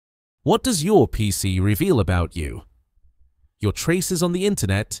What does your PC reveal about you? Your traces on the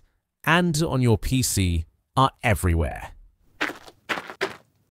internet and on your PC are everywhere.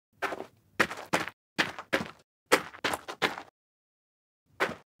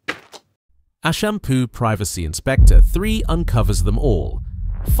 Ashampoo Privacy Inspector 3 uncovers them all,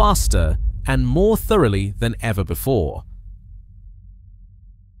 faster and more thoroughly than ever before.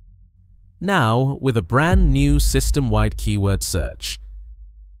 Now with a brand new system-wide keyword search.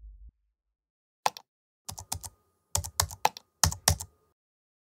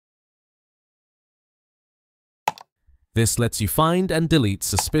 This lets you find and delete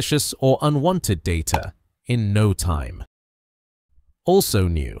suspicious or unwanted data in no time. Also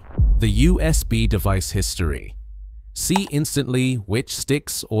new, the USB device history. See instantly which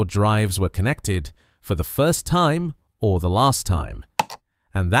sticks or drives were connected for the first time or the last time.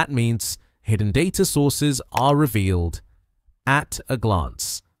 And that means hidden data sources are revealed at a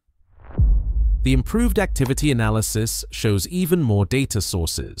glance. The improved activity analysis shows even more data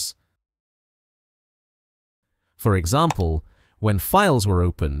sources. For example, when files were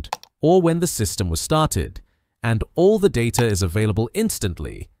opened or when the system was started, and all the data is available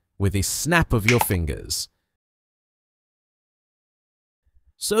instantly with a snap of your fingers.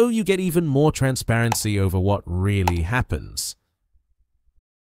 So you get even more transparency over what really happens.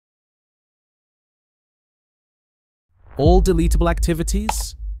 All deletable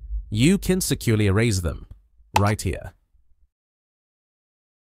activities, you can securely erase them right here.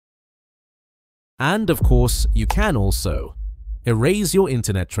 And of course, you can also erase your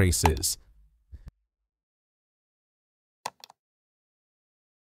internet traces.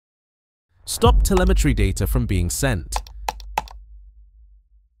 Stop telemetry data from being sent.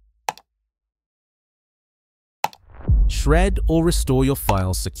 Shred or restore your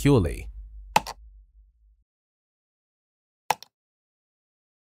files securely.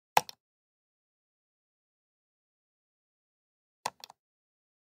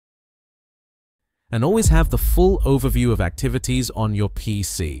 And always have the full overview of activities on your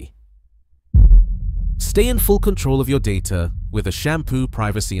PC. Stay in full control of your data with Ashampoo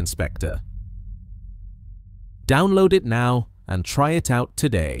Privacy Inspector. Download it now and try it out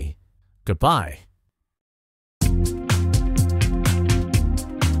today. Goodbye.